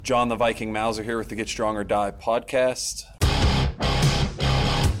John the Viking Mauser here with the Get Strong or Die podcast.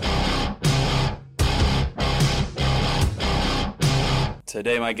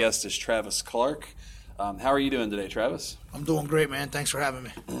 Today my guest is Travis Clark. How are you doing today, Travis? I'm doing great, man. Thanks for having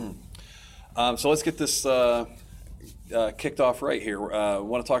me. So let's get this kicked off right here. I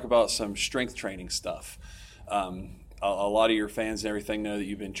want to talk about some strength training stuff. A lot of your fans and everything know that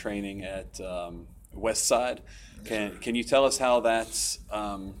you've been training at West Side. Can you tell us how that's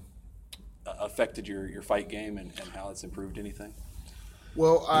affected your fight game and how it's improved anything?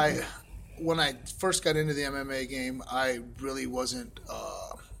 Well, when I first got into the MMA game, I really wasn't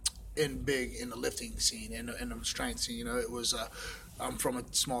in the lifting scene, in the strength scene. You know, it was I'm from a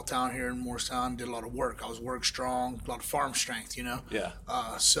small town here in Morristown. Did a lot of work. I was work strong, a lot of farm strength. You know. Yeah.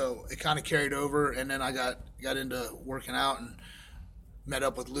 So it kind of carried over, and then I got into working out and met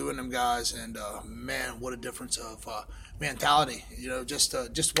up with Lou and them guys, and man, what a difference of mentality. You know, just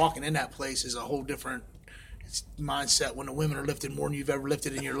walking in that place is a whole different mindset when the women are lifting more than you've ever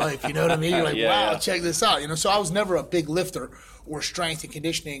lifted in your life. You know what I mean? You're like, wow, check this out. You know, so I was never a big lifter or strength and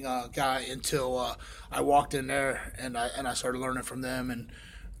conditioning guy until I walked in there and I started learning from them, and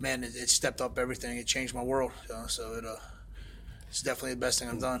man, it stepped up everything. It changed my world. So it's definitely the best thing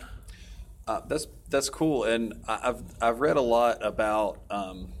I've done. That's cool, and I've read a lot about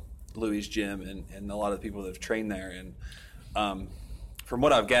Louis' gym and a lot of the people that have trained there, and from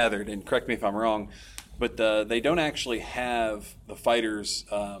what I've gathered, and correct me if I'm wrong, but they don't actually have the fighters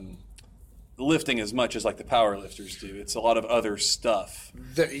lifting as much as like the power lifters do. It's a lot of other stuff.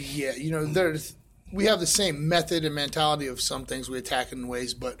 We have the same method and mentality of some things we attack in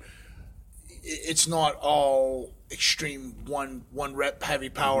ways, but it's not all extreme one rep heavy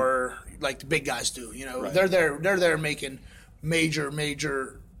power like the big guys do. You know, right. They're there making major,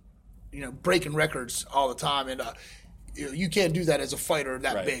 you know, breaking records all the time, and you can't do that as a fighter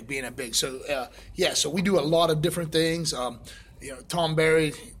that right. big, being that big. So so we do a lot of different things. You know, Tom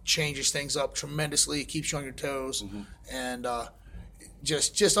Berry changes things up tremendously. It keeps you on your toes, and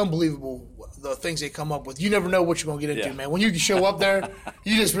just unbelievable the things they come up with. You never know what you're gonna get into, man. When you show up there,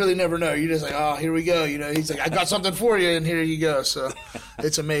 you just really never know. You're just like, oh, here we go. You know, he's like, I got something for you, and here you go. So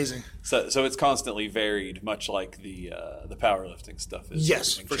it's amazing. So it's constantly varied, much like the powerlifting stuff is.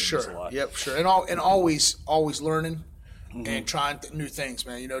 Yes, for sure. A lot. Yep, sure. And always learning and trying new things,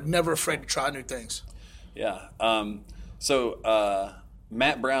 man. You know, never afraid to try new things. Yeah. So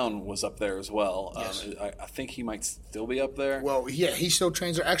Matt Brown was up there as well. Yes. I think he might still be up there. Well, yeah, he still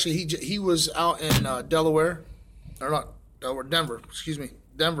trains there. Actually, he was out in Denver,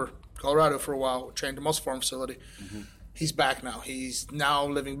 Colorado for a while, trained at Muscle Farm facility. He's back now. He's now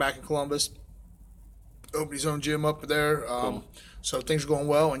living back in Columbus, opened his own gym up there. Cool. So things are going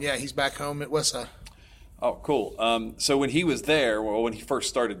well, and yeah, he's back home at Westside. Oh, cool. So when he was there, when he first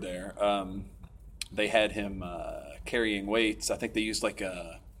started there, they had him carrying weights. I think they used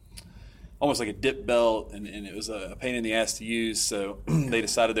almost like a dip belt, and it was a pain in the ass to use. So they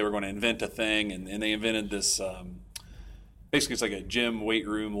decided they were going to invent a thing, and they invented this. Basically, it's like a gym weight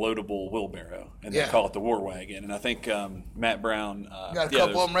room loadable wheelbarrow, and they call it the War Wagon. And I think Matt Brown got a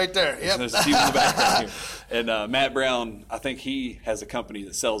couple of them right there. Yep. There's a few in the background here. And Matt Brown, I think he has a company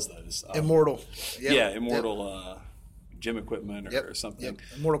that sells those. Immortal. Yep. Yeah, Immortal gym equipment or something. Yep.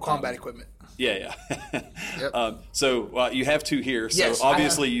 Immortal combat equipment. Yeah. Yep. So you have two here. So yes,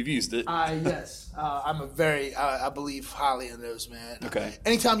 obviously you've used it. Yes. I believe highly in those, man. Okay.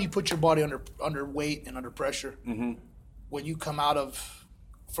 Anytime you put your body under weight and under pressure, when you come out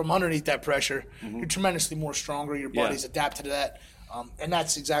from underneath that pressure, you're tremendously more stronger. Your body's adapted to that, and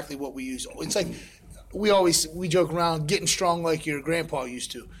that's exactly what we use. It's like we joke around getting strong like your grandpa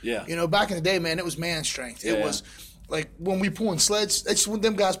used to. Yeah. You know, back in the day, man, it was man strength. It was. Like when we pulling sleds, it's when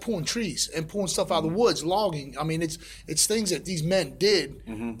them guys pulling trees and pulling stuff out of the woods, logging. I mean, it's things that these men did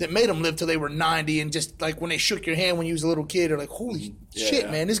that made them live till they were 90, and just like when they shook your hand when you was a little kid, they're like, holy shit,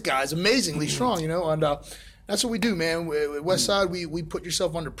 man, this guy's amazingly strong, you know. And that's what we do, man. At West Side, we put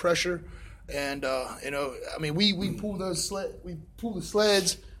yourself under pressure, and you know, I mean, we pull the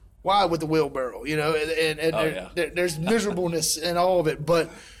sleds. Why with the wheelbarrow, you know, and there's miserableness in all of it, but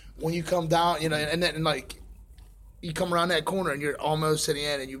when you come down, you know, and then like. You come around that corner and you're almost to the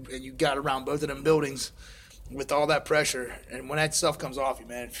end, and you got around both of them buildings with all that pressure. And when that stuff comes off you,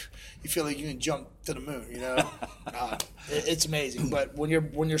 man, you feel like you can jump to the moon. You know, it's amazing. But when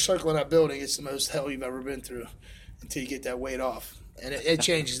you're circling that building, it's the most hell you've ever been through until you get that weight off. And it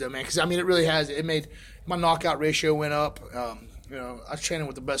changes though, man. Because I mean, it really has. It made my knockout ratio went up. You know, I was training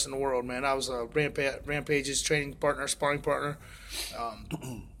with the best in the world, man. I was Rampage's training partner, sparring partner.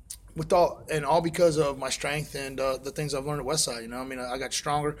 all because of my strength and the things I've learned at Westside. You know, I mean, I got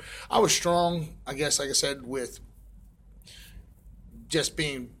stronger. I was strong, I guess, like I said, with just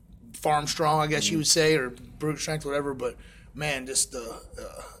being farm strong, I guess you would say, or brute strength, whatever. But man, just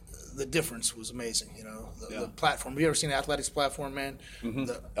the difference was amazing. You know, the platform. Have you ever seen the athletics platform, man?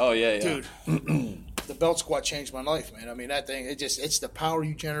 Dude. The belt squat changed my life, man. I mean, that thing, it's the power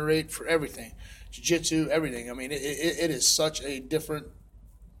you generate for everything. Jiu-jitsu, everything. I mean, it is such a different,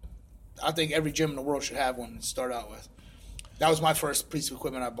 I think every gym in the world should have one to start out with. That was my first piece of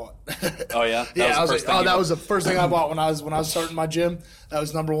equipment I bought. Oh, yeah? That was the first thing I bought when I was starting my gym. That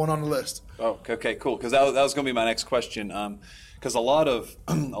was number one on the list. Oh, okay, cool. Because that was going to be my next question. Because a lot of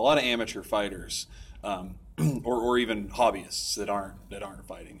amateur fighters, or even hobbyists that aren't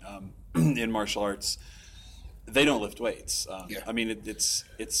fighting in martial arts, they don't lift weights. I mean,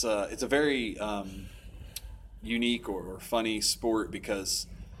 it's a very unique or funny sport because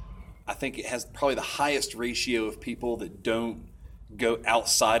I think it has probably the highest ratio of people that don't go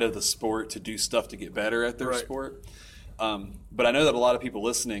outside of the sport to do stuff to get better at their sport. But I know that a lot of people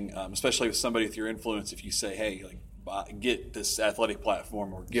listening, especially with somebody with your influence, if you say, hey, like, get this athletic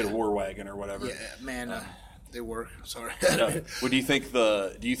platform or get a war wagon or whatever. Yeah, man, they work. Sorry. Well, do you think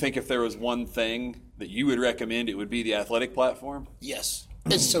if there was one thing that you would recommend, it would be the athletic platform? Yes.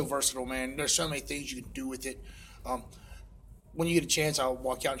 It's so versatile, man. There's so many things you can do with it. When you get a chance, I'll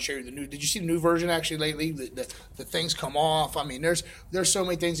walk out and show you the new. Did you see the new version actually lately? The things come off. I mean, there's so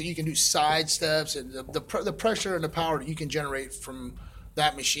many things that you can do, side steps, and the pressure and the power that you can generate from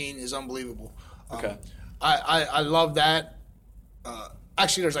that machine is unbelievable. Okay. I love that.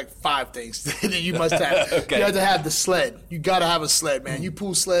 Actually, there's like 5 things that you must have. Okay. You have to have the sled. You got to have a sled, man. You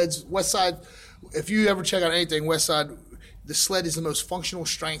pull sleds. Westside, if you ever check out anything, Westside, the sled is the most functional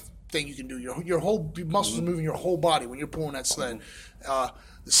strength thing you can do. Your whole muscles are moving your whole body when you're pulling that sled. The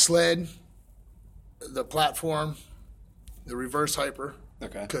sled, the platform, the reverse hyper.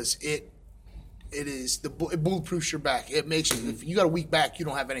 Okay. Because it bulletproofs your back. It makes you. If you got a weak back, you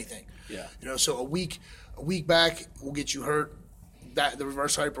don't have anything. Yeah. You know, so a weak back will get you hurt. That the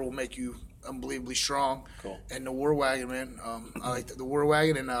reverse hyper will make you unbelievably strong. Cool. And the war wagon, man. I like the war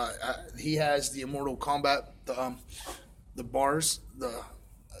wagon, and he has the Immortal Combat, the bars,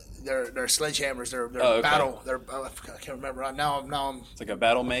 they're sledgehammers. They're battle. I can't remember now. I'm. It's like a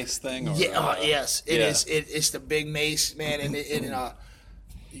battle mace thing. Or, yes, it is. It's the big mace, man, and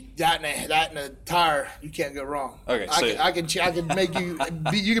that and a tire, you can't go wrong. Okay, I can make you.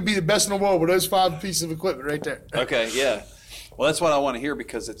 You can be the best in the world with those 5 pieces of equipment right there. Okay, yeah. Well, that's what I want to hear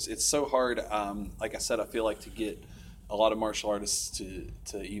because it's so hard. Like I said, I feel like to get a lot of martial artists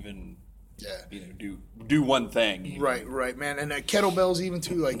to even do one thing. Even. Right, man. And kettlebells even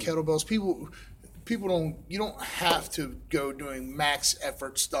too, like kettlebells. People don't. You don't have to go doing max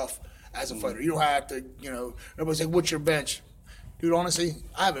effort stuff as a fighter. You don't have to. Everybody's like, "What's your bench?" Dude, honestly,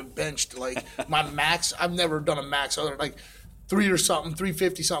 I haven't benched like my max. I've never done a max other than like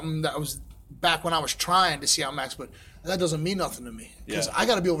 350 something. That was back when I was trying to see how max, but that doesn't mean nothing to me because I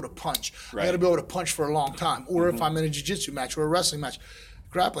got to be able to punch. Right. I got to be able to punch for a long time. Or if I'm in a jiu-jitsu match or a wrestling match,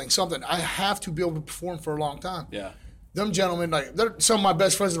 grappling, something, I have to be able to perform for a long time. Yeah. Them gentlemen, like they're some of my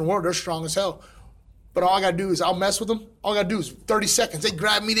best friends in the world. They're strong as hell. But all I got to do is I'll mess with them. All I got to do is 30 seconds. They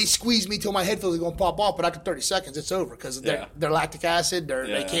grab me, they squeeze me till my head feels like going to pop off. But after 30 seconds, it's over because they're lactic acid.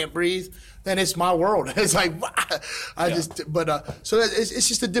 They can't breathe. Then it's my world. It's like, so it's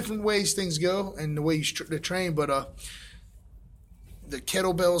just the different ways things go and the way you train. But the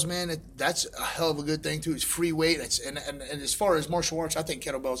kettlebells, man, that's a hell of a good thing too. It's free weight. And as far as martial arts, I think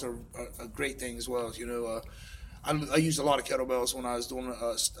kettlebells are a great thing as well. I used a lot of kettlebells when I was doing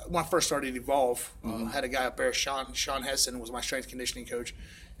when I first started Evolve. I had a guy up there, Sean Hessen was my strength conditioning coach,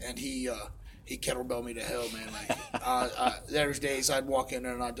 and he kettlebell me to hell, man. Like there's days I'd walk in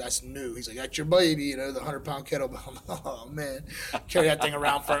there and I just knew he's like, "That's your baby," the 100-pound kettlebell. Oh man, carry that thing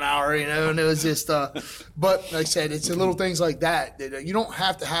around for an hour, and it was just. But like I said, it's the little things like that you don't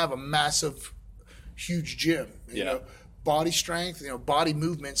have to have a massive, huge gym. You know, body strength, body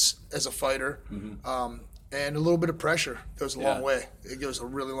movements as a fighter. And a little bit of pressure goes a long way. It goes a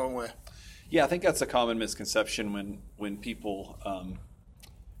really long way. Yeah, I think that's a common misconception when people.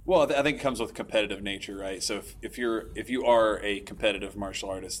 I think it comes with competitive nature, right? So if you are a competitive martial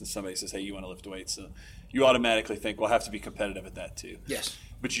artist and somebody says, "Hey, you want to lift weights," so you automatically think, "Well, I have to be competitive at that too." Yes,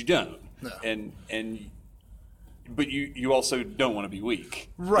 but you don't. No. But you also don't want to be weak.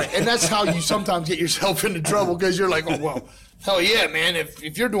 Right, and that's how you sometimes get yourself into trouble because you're like, "Oh well." Hell yeah, man!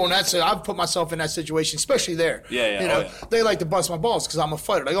 If you're doing that, so I've put myself in that situation, especially there. Yeah. You know, they like to bust my balls because I'm a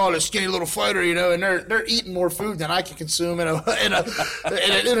fighter. Like, oh, this skinny little fighter, you know, and they're eating more food than I can consume in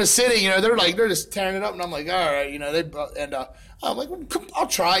a sitting. You know, they're just tearing it up, and I'm like, all right, you know, I'm like, well, I'll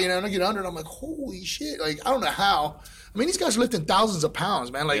try, you know, and I get under, and I'm like, holy shit! Like, I don't know how. I mean, these guys are lifting thousands of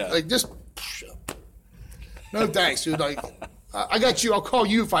pounds, man. Like just. No thanks, dude. Like. I got you. I'll call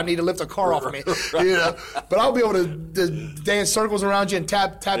you if I need to lift a car off of me, you know. But I'll be able to dance circles around you and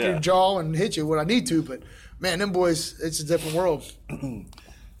tap your jaw and hit you when I need to. But man, them boys, it's a different world.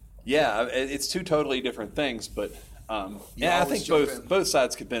 Yeah, it's two totally different things. But I think both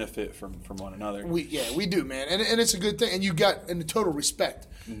sides could benefit from one another. We do, man, and it's a good thing. And you got the total respect.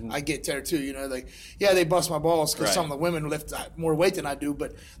 Mm-hmm. I get there too, you know. Like, yeah, they bust my balls because some of the women lift more weight than I do,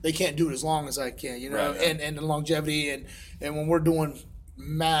 but they can't do it as long as I can, you know. Right. And the longevity and when we're doing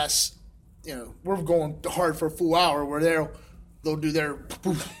mass, you know, we're going hard for a full hour. Where they'll do their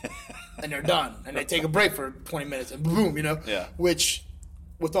poof, and they're done, and they take a break for 20 minutes and boom, you know. Yeah. Which,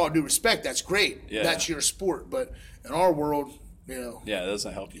 with all due respect, that's great. Yeah. That's your sport, but in our world. You know, yeah, it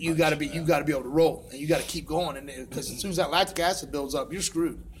doesn't help you. You got to be able to roll, and you got to keep going, and because as soon as that lactic acid builds up, you're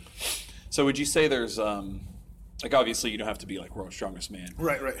screwed. So, would you say there's like obviously you don't have to be like world's strongest man,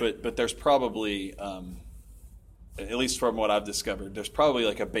 right? But there's probably at least from what I've discovered, there's probably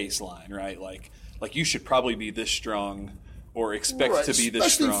like a baseline, right? Like you should probably be this strong or expect to be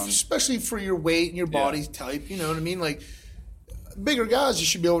this strong, especially for your weight and your body type. You know what I mean? Like. Bigger guys, you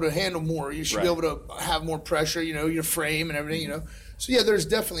should be able to handle more. You should be able to have more pressure, you know, your frame and everything, you know. So, yeah, there's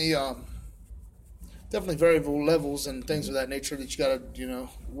definitely variable levels and things of that nature that you got to, you know,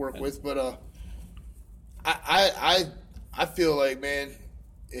 work with. But I feel like, man,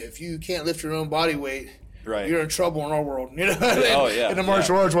 if you can't lift your own body weight, you're in trouble in our world. You know, in the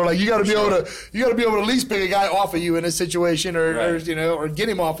martial arts world, like you got to be able to at least pick a guy off of you in a situation, or you know, or get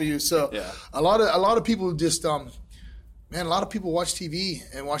him off of you. So, a lot of people just man, a lot of people watch TV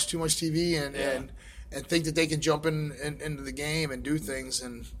and watch too much TV and think that they can jump into the game and do things,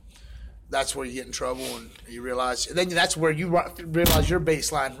 and that's where you get in trouble and you realize. And then that's where you realize your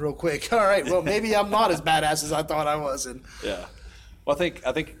baseline real quick. All right, well, maybe I'm not as badass as I thought I was. And well,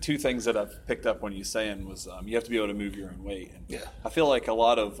 I think two things that I've picked up when you're saying was you have to be able to move your own weight. And I feel like a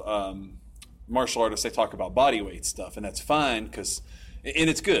lot of martial artists, they talk about body weight stuff, and that's fine and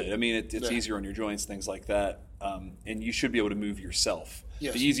it's good. I mean, it's easier on your joints, things like that. And you should be able to move yourself.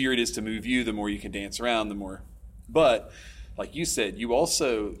 Yes. The easier it is to move you, the more you can dance around, the more. But like you said, there's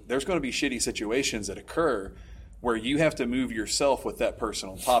going to be shitty situations that occur where you have to move yourself with that person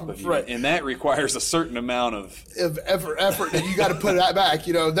on top of you. Right. And that requires a certain amount of effort that you got to put that back.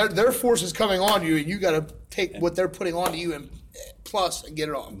 You know, their force is coming on you, and you got to take what they're putting onto you and plus and get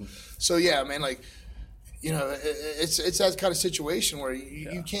it off. Mm-hmm. So, yeah, man, like, you know, it's that kind of situation where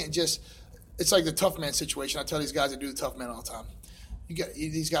you can't just – it's like the tough man situation. I tell these guys that do the tough man all the time.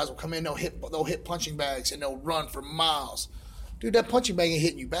 These guys will come in, they'll hit punching bags, and they'll run for miles. Dude, that punching bag ain't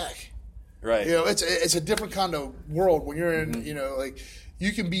hitting you back. Right. You know, it's a different kind of world when you're in. You know, like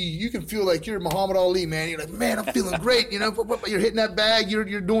you can feel like you're Muhammad Ali, man. You're like, man, I'm feeling great. You know, but you're hitting that bag.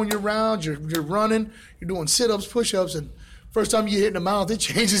 You're doing your rounds. You're running. You're doing sit-ups, push-ups, and first time you hit in the mouth, it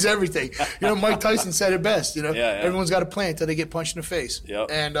changes everything. You know, Mike Tyson said it best. You know, everyone's got a plan until they get punched in the face. Yep.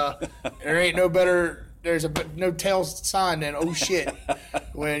 And there ain't no better. There's no tail sign than oh shit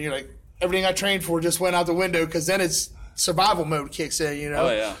when you're like everything I trained for just went out the window, because then it's survival mode kicks in. You know.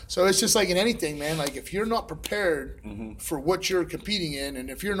 Oh yeah. So it's just like in anything, man. Like if you're not prepared for what you're competing in, and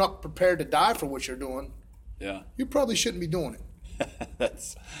if you're not prepared to die for what you're doing, you probably shouldn't be doing it.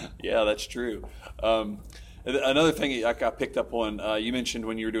 That's true. Another thing I picked up on, you mentioned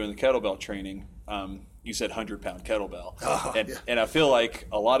when you were doing the kettlebell training, you said 100-pound kettlebell. And I feel like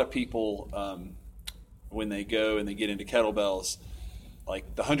a lot of people, when they go and they get into kettlebells,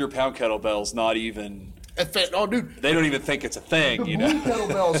 like the 100-pound kettlebell's not even... Oh, dude. They don't even think it's a thing, the blue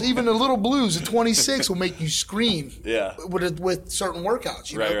kettlebells, even the little blues, the 26 will make you scream with certain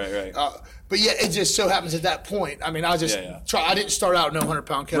workouts. You know? Right. But yeah, it just so happens at that point. I mean, I just try. I didn't start out no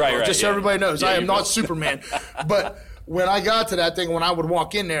 100-pound kettlebell. Just so everybody knows, I am not Superman. But when I got to that thing, when I would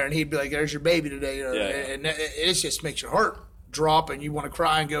walk in there and he'd be like, "There's your baby today," you know, and it just makes your heart drop, and you want to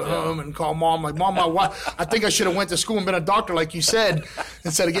cry and go home and call mom. Like, Mom, my wife. I think I should have went to school and been a doctor, like you said,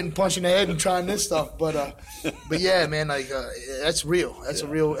 instead of getting punched in the head and trying this stuff. But yeah, man, like that's real. That's a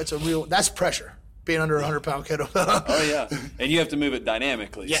real. That's pressure. Being under a 100-pound kettlebell. Oh yeah, and you have to move it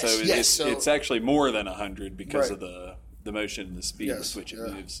dynamically. Yes, so it's actually more than 100 because of the motion and the speed with which it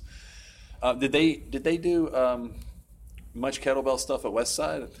moves. Did they do much kettlebell stuff at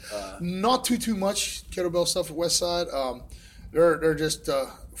Westside? Not too much kettlebell stuff at Westside. They're just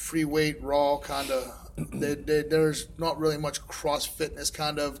free weight, raw kind of. There's not really much cross fitness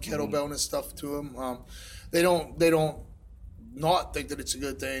kind of kettlebell and stuff to them. They don't not think that it's a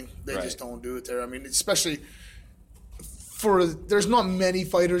good thing. They just don't do it there. I mean, especially there's not many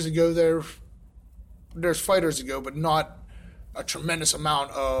fighters that go there. There's fighters that go, but not a tremendous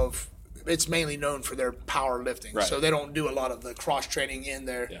amount of. It's mainly known for their powerlifting, so they don't do a lot of the cross training in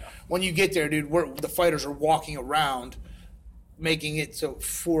there. Yeah. When you get there, dude, the fighters are walking around, making it so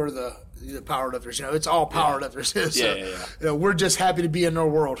for the powerlifters. You know, it's all powerlifters. So, you know, we're just happy to be in their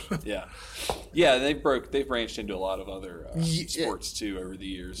world. Yeah, they've branched into a lot of other sports too over the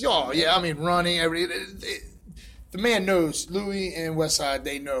years. Oh yeah, I mean running. The man knows, Louis and Westside,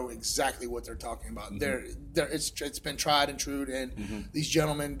 they know exactly what they're talking about. It's been tried and true, and these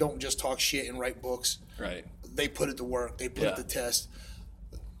gentlemen don't just talk shit and write books. Right. They put it to work. They put it to test.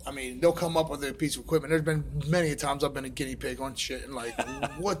 I mean, they'll come up with a piece of equipment. There's been many times I've been a guinea pig on shit and like,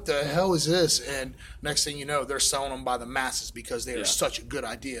 what the hell is this? And next thing you know, they're selling them by the masses because they are such a good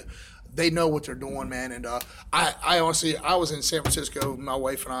idea. They know what they're doing, man. And I honestly, I was in San Francisco, my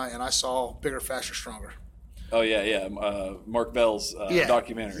wife and I saw Bigger, Faster, Stronger. Oh, yeah. Mark Bell's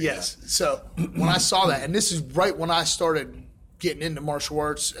documentary. Yes. Yeah. So when I saw that, and this is right when I started getting into martial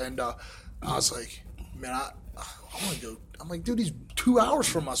arts, and I was like, man, I want to go. I'm like, dude, he's 2 hours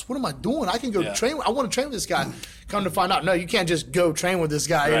from us. What am I doing? I can go train. I want to train with this guy. Come to find out, no, you can't just go train with this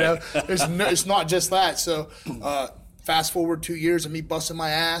guy. You know, it's not just that. So fast forward 2 years of me busting my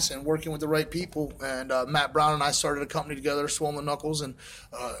ass and working with the right people. And Matt Brown and I started a company together, Swollen Knuckles, and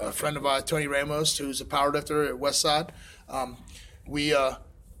a friend of mine, Tony Ramos, who's a powerlifter at Westside.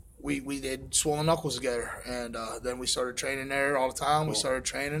 We did Swollen Knuckles together, and then we started training there all the time. Cool. We started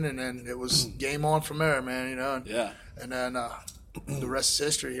training, and then it was game on from there, man. You know, and then the rest is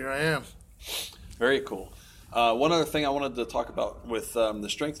history. Here I am. Very cool. One other thing I wanted to talk about with the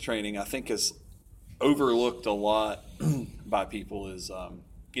strength training, I think is overlooked a lot by people is,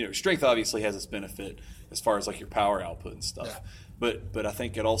 strength obviously has its benefit as far as like your power output and stuff. Yeah. But I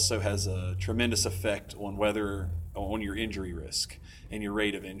think it also has a tremendous effect on your injury risk and your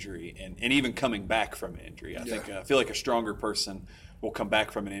rate of injury and even coming back from an injury. I feel like a stronger person will come back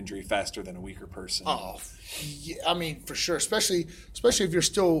from an injury faster than a weaker person. Oh, yeah, I mean, for sure, especially if you're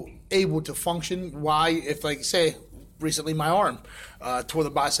still able to function. Why, if like say recently my arm tore the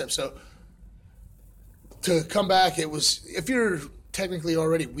bicep, so to come back, it was, if you're technically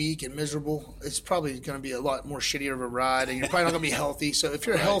already weak and miserable, it's probably going to be a lot more shittier of a ride, and you're probably not going to be healthy. So if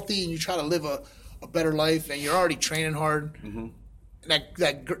you're healthy and you try to live a better life and you're already training hard,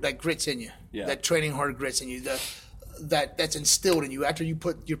 that grit's in you. Yeah. That training hard grit's in you. That's instilled in you after you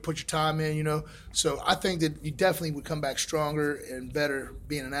put your time in, you know. So I think that you definitely would come back stronger and better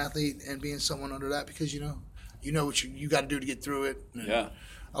being an athlete and being someone under that, because you know what you got to do to get through it. And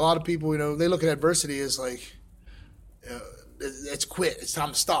a lot of people, you know, they look at adversity as like, it's quit. It's time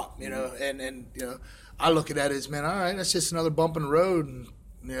to stop, you know. And you know, I look at that as, man, all right, that's just another bump in the road, and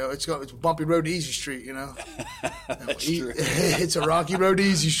you know, it's a bumpy road to easy street, you know. That's true. It's a rocky road to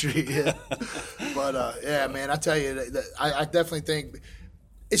easy street, yeah. But yeah, man, I tell you, I definitely think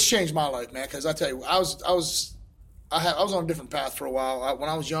it's changed my life, man. Because I tell you, I was on a different path for a while. When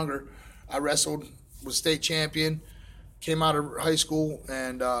I was younger, I wrestled, was state champion, came out of high school,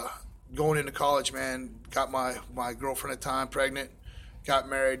 and going into college, man, got my girlfriend at the time pregnant, got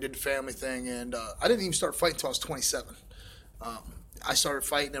married, did the family thing, and I didn't even start fighting until I was 27. I started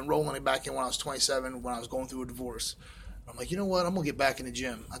fighting and rolling it back in when I was 27, when I was going through a divorce. I'm like, you know what? I'm going to get back in the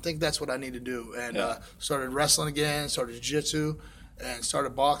gym. I think that's what I need to do. And started wrestling again, started jiu-jitsu, and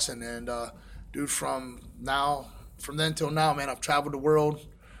started boxing. And, dude, from then till now, man, I've traveled the world.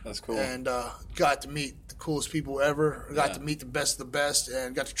 That's cool. And got to meet the coolest people ever. Got to meet the best of the best,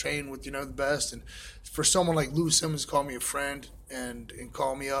 and got to train with, you know, the best. And for someone like Lou Simmons to call me a friend and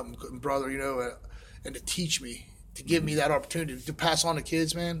call me up and brother, you know, and to teach me, to give me that opportunity to pass on to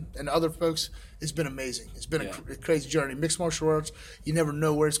kids, man, and other folks, it's been amazing. It's been a crazy journey. Mixed martial arts, you never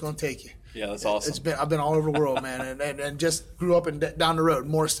know where it's going to take you. Yeah, that's awesome. I've been all over the world, man, and just grew up down the road,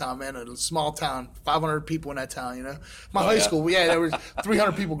 Morristown, man, a small town, 500 people in that town, you know. My high school, there was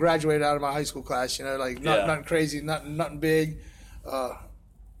 300 people graduated out of my high school class, you know, like nothing crazy, nothing big.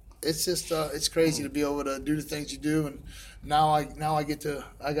 It's just it's crazy to be able to do the things you do, and now I got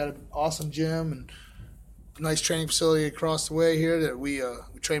an awesome gym and nice training facility across the way here that we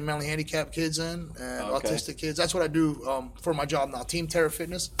train mentally handicapped kids in and autistic kids. That's what I do for my job now, Team Terra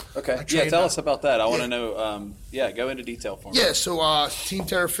Fitness. Okay. Tell us about that. I want to know. Go into detail for me. Yeah, so Team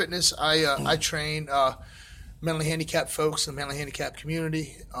Terra Fitness, I train mentally handicapped folks in the mentally handicapped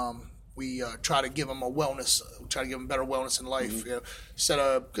community. we try to give them better wellness in life. You know, instead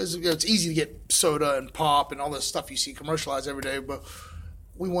of, because it's easy to get soda and pop and all this stuff you see commercialized every day, but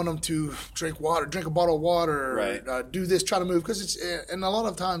we want them to drink a bottle of water, right. Do this, try to move, because and a lot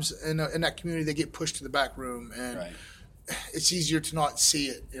of times in that community they get pushed to the back room, and right. it's easier to not see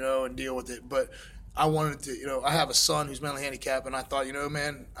it, and deal with it. But I wanted to, I have a son who's mentally handicapped, and I thought,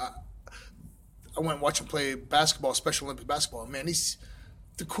 man, I went and watched him play basketball, Special Olympic basketball. Man, he's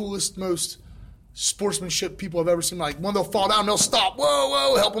the coolest, most sportsmanship people I've ever seen. Like, when they'll fall down, they'll stop,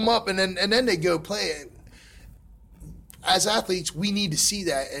 whoa, help them up, and then they go play it. As athletes, we need to see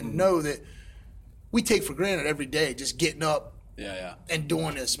that and know that we take for granted every day just getting up and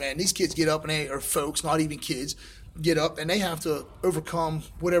doing this, man. These kids get up, or folks, not even kids, get up, and they have to overcome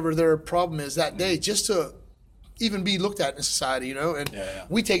whatever their problem is that day just to even be looked at in society, and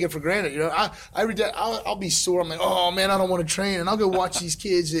we take it for granted. Every day I'll be sore. I'm like, oh man, I don't want to train, and I'll go watch these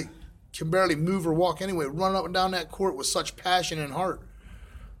kids that can barely move or walk anyway, run up and down that court with such passion and heart.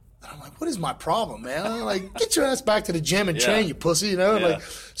 And I'm like, what is my problem, man? I'm like, get your ass back to the gym and train, you pussy, Like,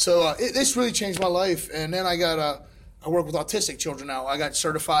 so this really changed my life. And then I work with autistic children now. I got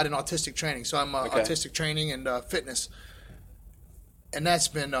certified in autistic training, so I'm autistic training and fitness. And that's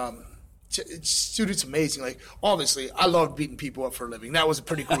been, dude, it's amazing. Like, obviously, I loved beating people up for a living. That was a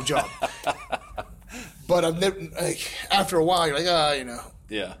pretty cool job. But I've never, after a while, you're like,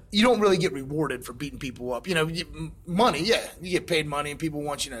 yeah. You don't really get rewarded for beating people up. Money, you get paid money, and people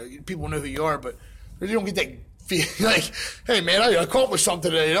want people know who you are, but you don't get that feel like, hey man, I accomplished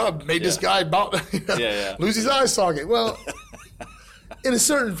something today. I made this guy about lose his eye socket. Well, in a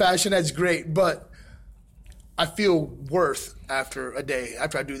certain fashion, that's great, but I feel worth after a day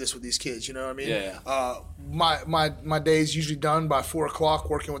after I do this with these kids. You know what I mean? My day is usually done by 4:00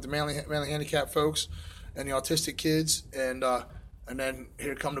 working with the mentally handicapped folks and the autistic kids, and then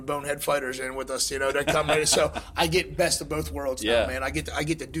here come the bonehead fighters in with us, they're coming. So I get best of both worlds now, man. I get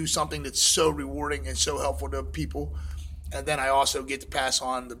to do something that's so rewarding and so helpful to people. And then I also get to pass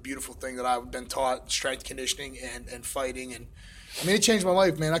on the beautiful thing that I've been taught, strength conditioning and fighting. And I mean, it changed my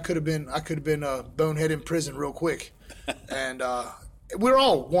life, man. I could have been a bonehead in prison real quick. And we're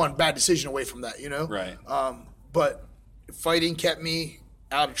all one bad decision away from that, Right. But fighting kept me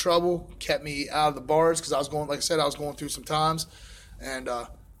out of trouble, kept me out of the bars, because I was going through some times. And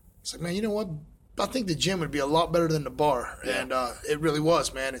it's like, man, you know what? I think the gym would be a lot better than the bar. Yeah. And it really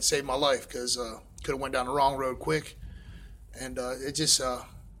was, man. It saved my life, because could have went down the wrong road quick. And it just,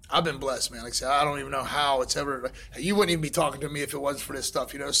 I've been blessed, man. Like I said, I don't even know how it's ever, you wouldn't even be talking to me if it wasn't for this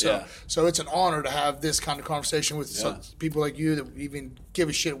stuff, So it's an honor to have this kind of conversation with some people like you that even give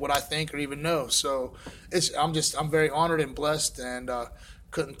a shit what I think or even know. So I'm very honored and blessed, and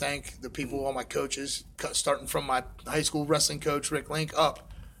couldn't thank the people, all my coaches, starting from my high school wrestling coach, Rick Link, up,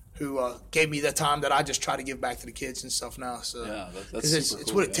 who gave me the time that I just try to give back to the kids and stuff now. So, that's it's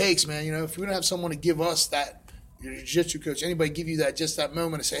cool, what it takes, man. If we don't have someone to give us that, your jiu-jitsu coach, anybody give you that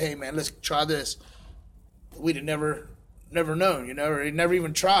moment to say, hey, man, let's try this, we'd have never known, or never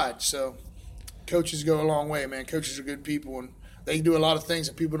even tried. So coaches go a long way, man. Coaches are good people, and they do a lot of things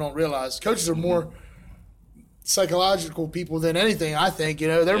that people don't realize. Coaches are more psychological people than anything, I think.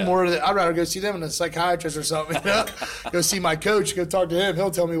 They're more. I'd rather go see them than a psychiatrist or something. Go see my coach, go talk to him. He'll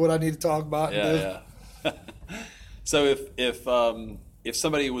tell me what I need to talk about. So if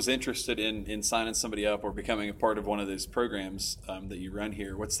somebody was interested in signing somebody up or becoming a part of one of those programs that you run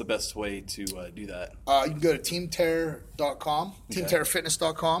here, what's the best way to do that? You can go to teamterror.com,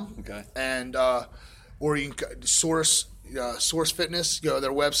 teamterrorfitness.com, and or you can Source Fitness, go to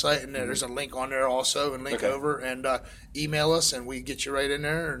their website, and there's a link on there also, and link over, and email us, and we get you right in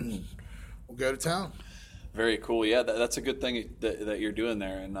there, and we'll go to town. Very cool. Yeah, that's a good thing that you're doing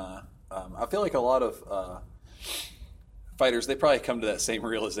there, and I feel like a lot of fighters, they probably come to that same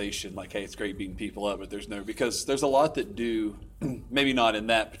realization, like, hey, it's great beating people up, but because there's a lot that do, maybe not in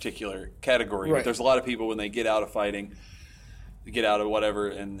that particular category, but there's a lot of people when they get out of fighting, they get out of whatever,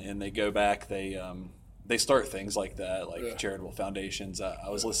 and they go back, they start things like that, like charitable foundations. I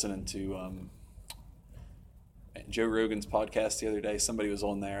was listening to Joe Rogan's podcast the other day. Somebody was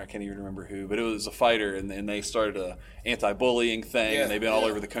on there. I can't even remember who, but it was a fighter, and they started a anti-bullying thing, and they've been all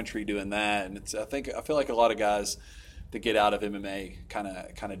over the country doing that. And I feel like a lot of guys that get out of MMA kind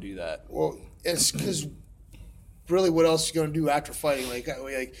of do that. Well, it's because really, what else are you going to do after fighting? Like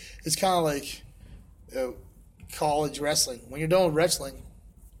it's kind of like college wrestling. When you're done with wrestling,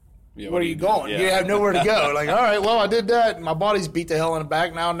 where are you going? You have nowhere to go. Like, all right, well, I did that. My body's beat the hell in the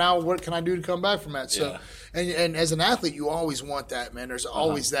back. Now what can I do to come back from that? So, and as an athlete, you always want that, man. There's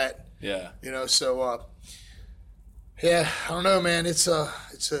always that. Yeah. So Yeah, I don't know, man. It's a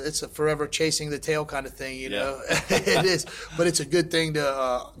forever chasing the tail kind of thing, you know. It is, but it's a good thing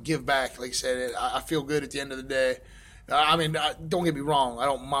to give back. Like I said, I feel good at the end of the day. I mean, don't get me wrong. I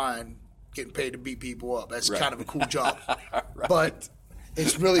don't mind getting paid to beat people up. That's kind of a cool job. Right. But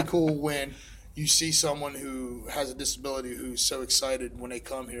it's really cool when you see someone who has a disability who's so excited when they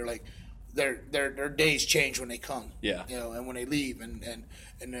come here, like their days change when they come. Yeah. You know, and when they leave, and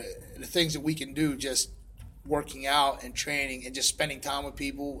the things that we can do just working out and training and just spending time with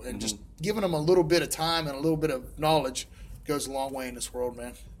people and just giving them a little bit of time and a little bit of knowledge goes a long way in this world,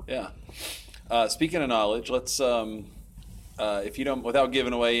 man. Yeah. Speaking of knowledge, let's if you don't, without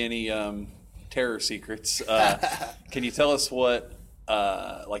giving away any terror secrets, can you tell us what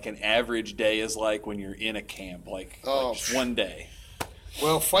like an average day is like when you're in a camp, like just one day?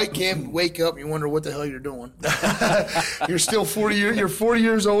 Well, fight camp, wake up, you wonder what the hell you're doing. You're still 40 years. You're 40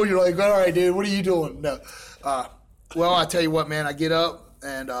 years old. You're like, all right, dude, what are you doing? No. Well, I tell you what, man. I get up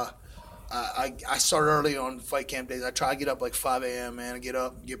and I start early on fight camp days. I try to get up like 5 a.m. Man, I get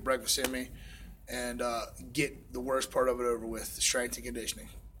up, get breakfast in me, and get the worst part of it over with: the strength and conditioning.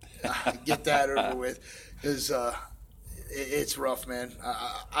 Get that over with, because it's rough, man.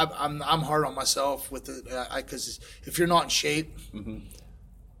 I'm hard on myself with it because if you're not in shape.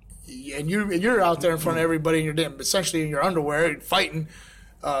 And you're out there in front of everybody and you're essentially in your underwear fighting,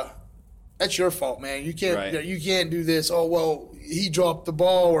 that's your fault, man. You can't do this. Oh, well, he dropped the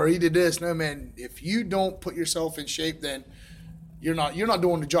ball or he did this. No, man. If you don't put yourself in shape, then you're not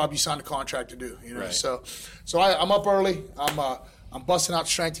doing the job you signed a contract to do. You know. Right. So I'm up early. I'm busting out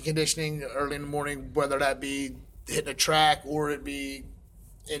strength and conditioning early in the morning, whether that be hitting a track or it be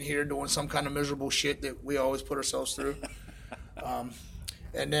in here doing some kind of miserable shit that we always put ourselves through.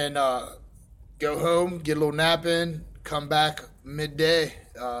 And then go home, get a little nap in, come back midday.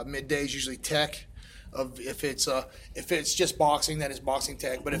 Midday is usually tech. If it's just boxing, then it's boxing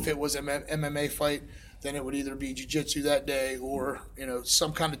tech. But if it was an MMA fight, then it would either be jiu-jitsu that day or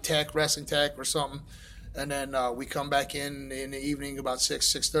some kind of tech, wrestling tech or something. And then we come back in the evening about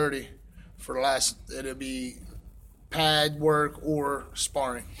 6:30 for the last. It'll be pad work or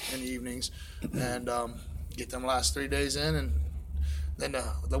sparring in the evenings, and get them last 3 days in and. Then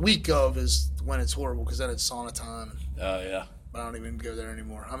the week of is when it's horrible because then it's sauna time. Oh, yeah. I don't even go there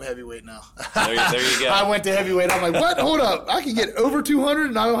anymore. I'm heavyweight now. There you go. I went to heavyweight. I'm like, what? Hold up. I can get over 200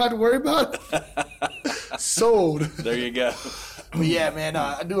 and I don't have to worry about it? Sold. There you go. But yeah, man,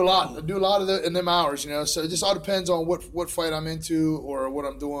 I do a lot. I do a lot of in them hours, So it just all depends on what fight I'm into or what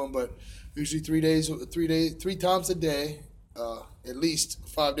I'm doing. But usually 3 times a day, at least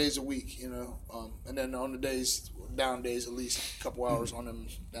 5 days a week, and then on the down days, at least a couple hours on them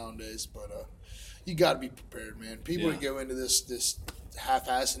down days. But you got to be prepared, man. People that go into this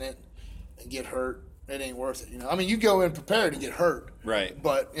half-assing it and get hurt, it ain't worth it. I mean, you go in prepared and get hurt, right?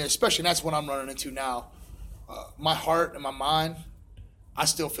 But especially that's what I'm running into now. My heart and my mind, I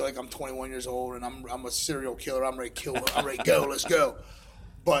still feel like I'm 21 years old and I'm a serial killer. I'm ready to kill. I'm ready to go. Let's go.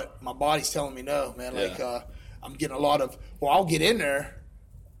 But my body's telling me no, man. Like I'm getting a lot of. Well, I'll get in there,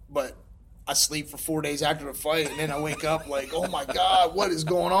 but I sleep for 4 days after the fight, and then I wake up like, oh my God, what is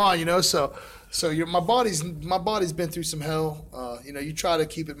going on? So my body's been through some hell. You try to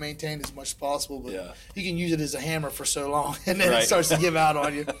keep it maintained as much as possible, but you can use it as a hammer for so long, and then it starts to give out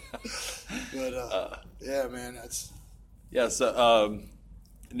on you. But yeah, man, that's So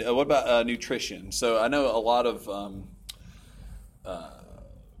what about nutrition? So I know a lot of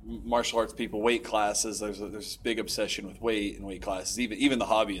martial arts people, weight classes. There's this big obsession with weight and weight classes. Even the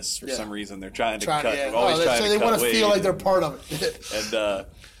hobbyists, for some reason, they're trying to cut. Yeah. They want to weight feel like they're part of it. And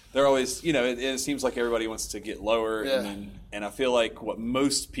they're always, it seems like everybody wants to get lower. Yeah. And I feel like what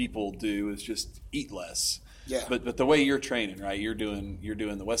most people do is just eat less. Yeah. But the way you're training, right? You're doing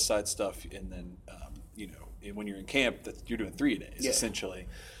the West Side stuff, and then when you're in camp, that you're doing 3 days essentially.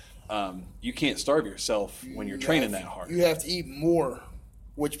 You can't starve yourself when you're training that hard. You have to eat more.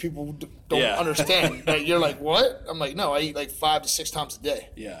 Which people don't understand. You're like, what? I'm like, no, I eat like 5 to 6 times a day.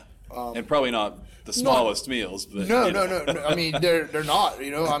 Yeah, and probably not the smallest meals. But, no. I mean, they're not.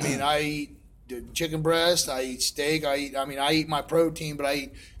 I mean, I eat chicken breast. I eat steak. I eat my protein, but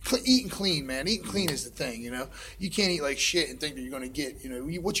I eating clean, man. Eating clean is the thing. You can't eat like shit and think that you're going to get.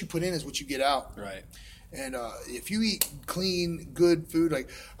 What you put in is what you get out. Right. And if you eat clean, good food, like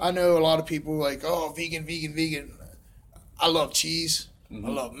I know a lot of people like, oh, vegan. I love cheese. I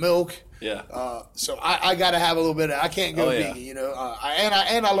love milk. Yeah. So I got to have a little bit of. I can't go vegan,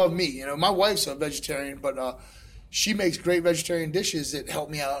 and I love meat. My wife's a vegetarian, but she makes great vegetarian dishes that help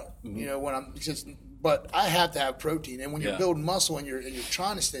me out. When I'm just But I have to have protein, and when you're building muscle and you're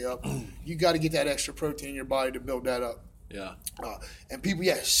trying to stay up, you got to get that extra protein in your body to build that up. Yeah. And people,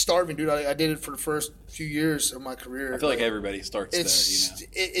 starving, dude. I did it for the first few years of my career. I feel like everybody starts that,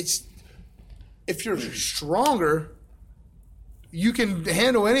 It's if you're stronger, you can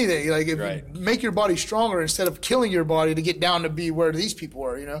handle anything. Like if you make your body stronger instead of killing your body to get down to be where these people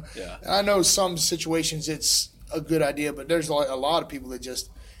are, Yeah. And I know some situations it's a good idea, but there's a lot of people that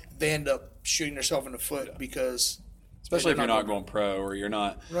they end up shooting themselves in the foot because. Especially if you're not going pro or you're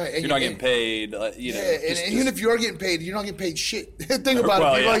not you're not getting paid. And even if you are getting paid, you're not getting paid shit. Think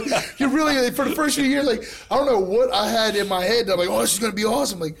about it. Like you're really for the first few years, like I don't know what I had in my head. I'm like, this is gonna be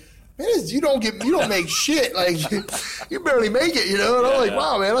awesome. Like, man, you don't make shit. Like you barely make it, And I'm like,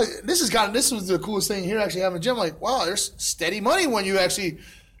 wow, man, like this was the coolest thing here actually having a gym. Like, wow, there's steady money when you actually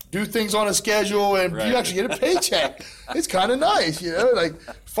do things on a schedule and you actually get a paycheck. It's kind of nice, Like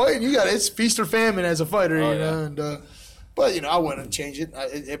fighting, it's feast or famine as a fighter, and. But, I wouldn't change it.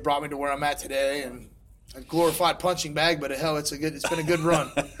 It brought me to where I'm at today, and a glorified punching bag, but hell, it's been a good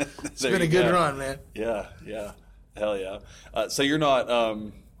run. It's been a good run, man. Yeah. Hell yeah. So you're not,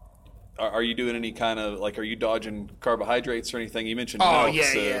 are you doing any kind of, are you dodging carbohydrates or anything? You mentioned milk. Oh,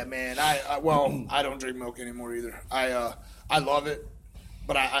 yeah, man. I don't drink milk anymore either. I love it,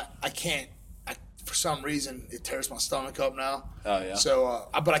 but I can't. For some reason, it tears my stomach up now. Oh, yeah. So,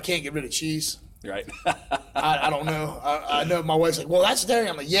 but I can't get rid of cheese. Right. I don't know. I know my wife's like, well, that's dairy.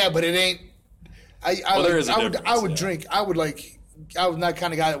 I'm like, yeah, but it ain't. There is a difference. I would drink. I was that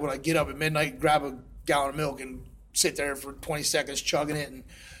kind of guy that would get up at midnight, grab a gallon of milk, and sit there for 20 seconds chugging it, and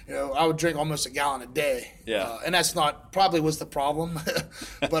I would drink almost a gallon a day. Yeah. And that's probably was the problem.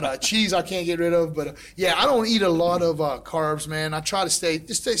 But cheese I can't get rid of. But I don't eat a lot of carbs, man. I try to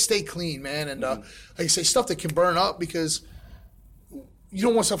stay clean, man, and like I say, stuff that can burn up because. You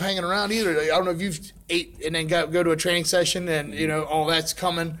don't want stuff hanging around either. I don't know if you've ate and then go to a training session and all that's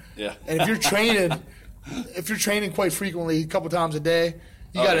coming. Yeah. And if you're training quite frequently, a couple times a day,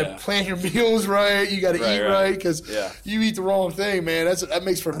 you got to plan your meals right. You got to eat right because you eat the wrong thing, man. That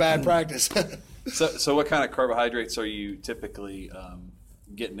makes for bad practice. So what kind of carbohydrates are you typically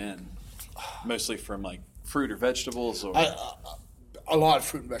getting in? Mostly from fruit or vegetables, or a lot of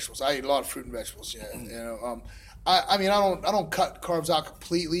fruit and vegetables. I eat a lot of fruit and vegetables. Yeah. I don't cut carbs out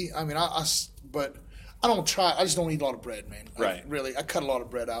completely. But I don't try. I just don't eat a lot of bread, man. Really, I cut a lot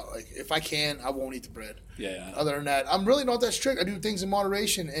of bread out. Like if I can, I won't eat the bread. Yeah. Other than that, I'm really not that strict. I do things in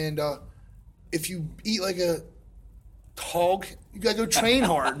moderation, and if you eat like a hog, you gotta go train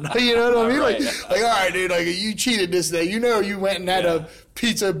hard. You know what I mean? Right. Like all right, dude. Like you cheated this day. You went and had a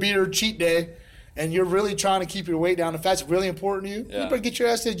pizza beer cheat day. And you're really trying to keep your weight down. If that's really important to you, you better get your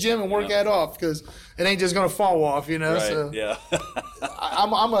ass to the gym and work that off because it ain't just gonna fall off, Right. So yeah.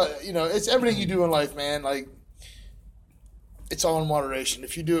 it's everything you do in life, man. Like it's all in moderation.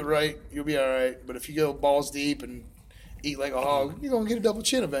 If you do it right, you'll be all right. But if you go balls deep and eat like a hog, you're gonna get a double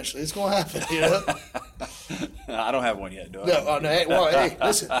chin eventually. It's gonna happen, I don't have one yet, do I? No, hey,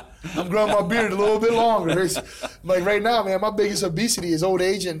 listen, I'm growing my beard a little bit longer. Like right now, man, my biggest obesity is old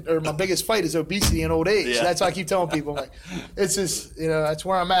age, or my biggest fight is obesity and old age. Yeah. That's why I keep telling people, like, it's just, that's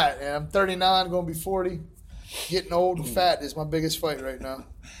where I'm at. And I'm 39, going to be 40. Getting old and fat is my biggest fight right now.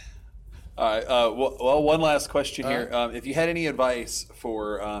 All right. Well, one last question here. If you had any advice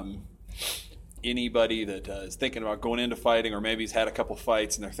for anybody that is thinking about going into fighting, or maybe has had a couple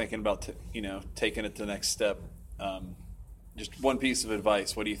fights and they're thinking about taking it to the next step, just one piece of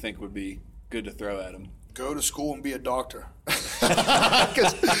advice, what do you think would be good to throw at them? Go to school and be a doctor,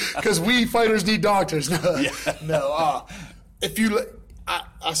 because we fighters need doctors. No.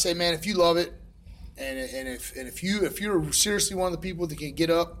 I say, man, if you love it, and if you're seriously one of the people that can get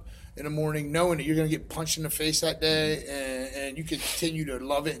up in the morning knowing that you're going to get punched in the face that day, and you can continue to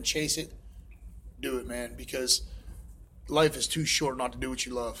love it and chase it, do it, man, because life is too short not to do what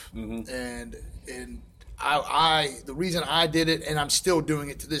you love. And I the reason I did it, and I'm still doing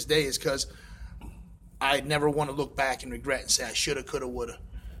it to this day, is because I never want to look back and regret and say I shoulda, coulda, woulda.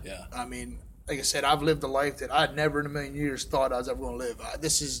 Yeah. I mean, like I said, I've lived a life that I never in a million years thought I was ever going to live.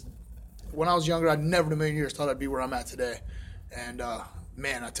 When I was younger, I never in a million years thought I'd be where I'm at today. And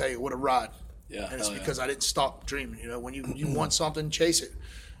man, I tell you, what a ride. Yeah. And it's because I didn't stop dreaming. When you want something, chase it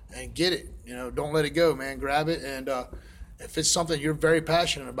and get it. Don't let it go, man. Grab it, and if it's something you're very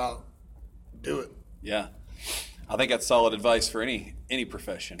passionate about, do it. Yeah. I think that's solid advice for any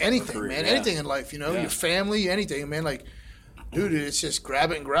profession. Anything, man. Yeah. Anything in life, your family, anything, man. Like, dude, it's just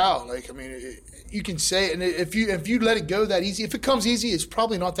grab it and growl. Like, I mean, you can say it, and if you let it go that easy, if it comes easy, it's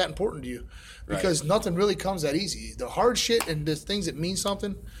probably not that important to you, because nothing really comes that easy. The hard shit and the things that mean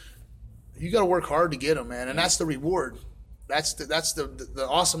something, you got to work hard to get them, man, and that's the reward. That's the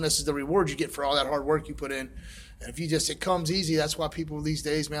awesomeness is the reward you get for all that hard work you put in. And if it comes easy. That's why people these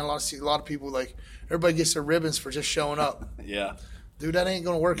days, man, a lot of people, like, everybody gets their ribbons for just showing up. Yeah. Dude, that ain't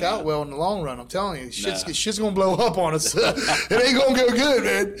going to work out well in the long run. I'm telling you, shit's going to blow up on us. It ain't going to go good,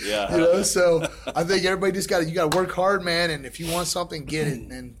 man. Yeah. So I think everybody just you got to work hard, man. And if you want something, get it.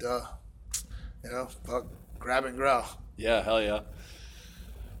 And fuck, grab and grow. Yeah, hell yeah.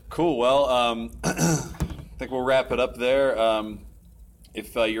 Cool. Well, I think we'll wrap it up there.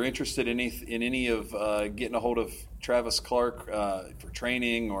 If you're interested in any of getting a hold of Travis Clark for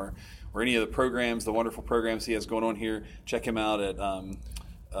training or any of the programs, the wonderful programs he has going on here, check him out at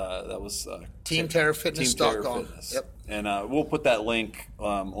TeamTerrorFitness.com. Yep. And we'll put that link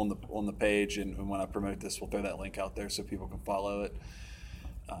on the page, and when I promote this, we'll throw that link out there so people can follow it.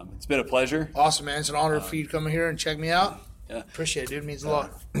 It's been a pleasure. Awesome, man. It's an honor for you to come here and check me out. Yeah. Appreciate it, dude. It means a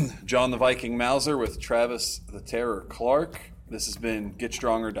lot. John the Viking Mauser with Travis the Terror Clark. This has been Get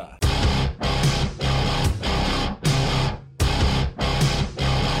Strong or Die.